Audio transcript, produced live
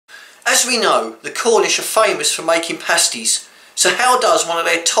As we know, the Cornish are famous for making pasties. So how does one of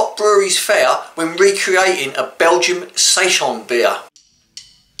their top breweries fare when recreating a Belgian Saison beer?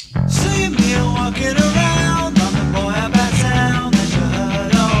 See me walking around, I'm the boy about town that you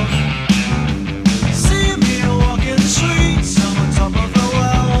heard of. See me walking the streets, I'm on top of the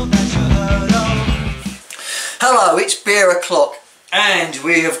world that you heard of. Hello, it's Beer O'Clock and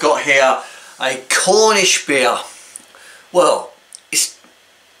we have got here a Cornish beer. Well,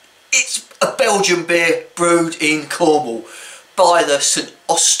 it's a Belgian beer brewed in Cornwall by the St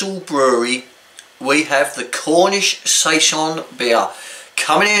Austell Brewery. We have the Cornish Saison beer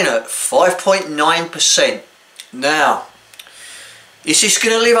coming in at 5.9%. Now, is this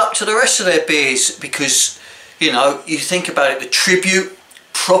going to live up to the rest of their beers? Because, you know, you think about it, the Tribute,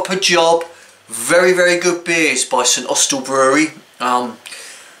 Proper Job, very, very good beers by St Austell Brewery.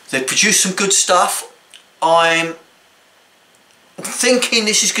 They produce some good stuff. I'm thinking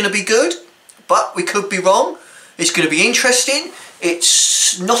this is going to be good, but we could be wrong. It's going to be interesting.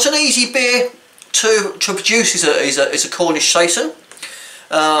 It's not an easy beer to produce as a Cornish Saison.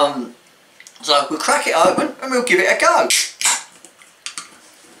 So we'll crack it open and we'll give it a go.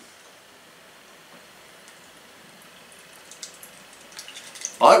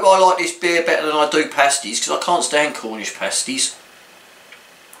 I hope I like this beer better than I do pasties, because I can't stand Cornish pasties.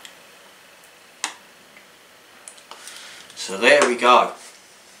 So there we go.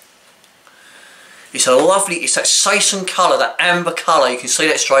 It's a lovely, it's that Saison colour, that amber colour, you can see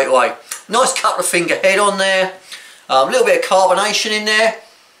that straight away. Nice couple of finger head on there, a little bit of carbonation in there.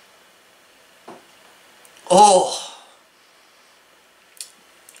 Oh,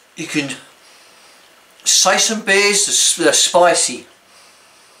 you can, Saison beers, they're spicy.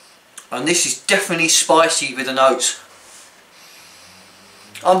 And this is definitely spicy with the notes.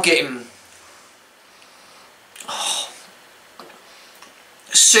 I'm getting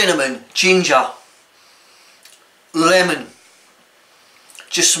cinnamon, ginger, lemon,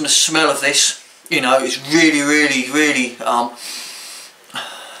 just from the smell of this. You know, it's really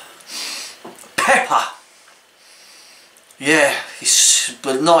pepper. Yeah, it's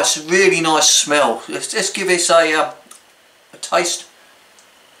a nice, really nice smell. Let's give this a taste.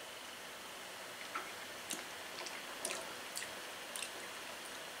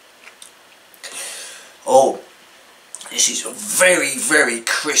 Oh, this is very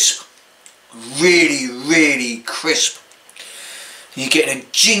crisp, really crisp. You're getting a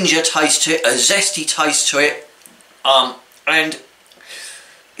ginger taste to it, a zesty taste to it, and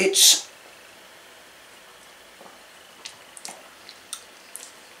it's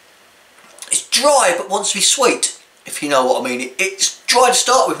dry but wants to be sweet, if you know what I mean. It's dry to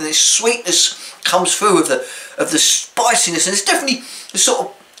start with, and this sweetness comes through of the spiciness, and it's definitely the sort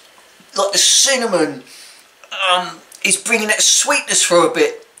of like the cinnamon is bringing that sweetness through a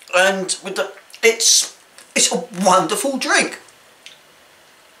bit, and with the it's a wonderful drink.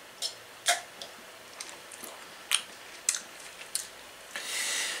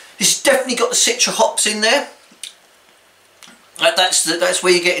 It's definitely got the citra hops in there. That's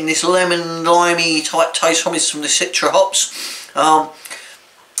where you're getting this lemon limey type taste from, is from the citra hops. What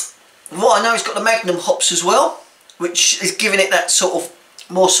I know, it's got the magnum hops as well, which is giving it that sort of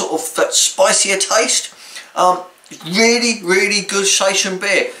more that spicier taste. Really good Saison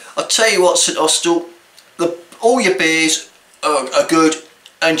beer. I'll tell you what, St Austell, all your beers are good,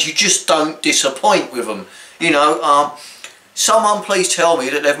 and you just don't disappoint with them. You know, someone please tell me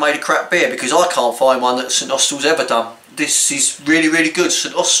that they've made a crap beer, because I can't find one that St Austell's ever done. This is really good.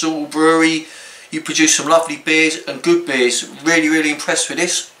 St Austell Brewery, you produce some lovely beers and good beers. Really impressed with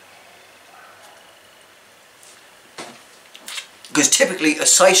this. Because typically a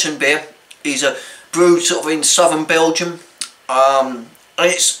Saison beer is brewed sort of in southern Belgium, and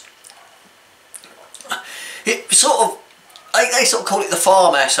they sort of call it the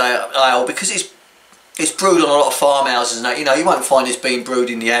farmhouse ale, because it's brewed on a lot of farmhouses and that. You know, you won't find this being brewed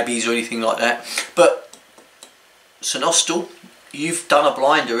in the abbeys or anything like that. But St Austell, you've done a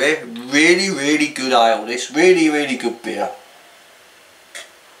blinder here. Really good ale. This really good beer.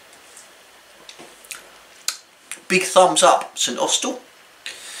 Big thumbs up, St Austell.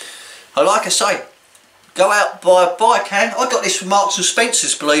 And like I say, go out, buy a can. I got this from Marks and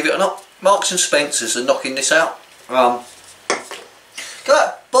Spencer's, believe it or not. Marks and Spencer's are knocking this out. Go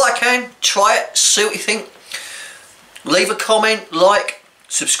out, buy a can, try it, see what you think. Leave a comment, like,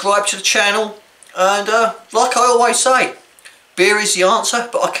 subscribe to the channel, and like I always say, beer is the answer,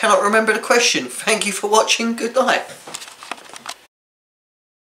 but I cannot remember the question. Thank you for watching. Good night.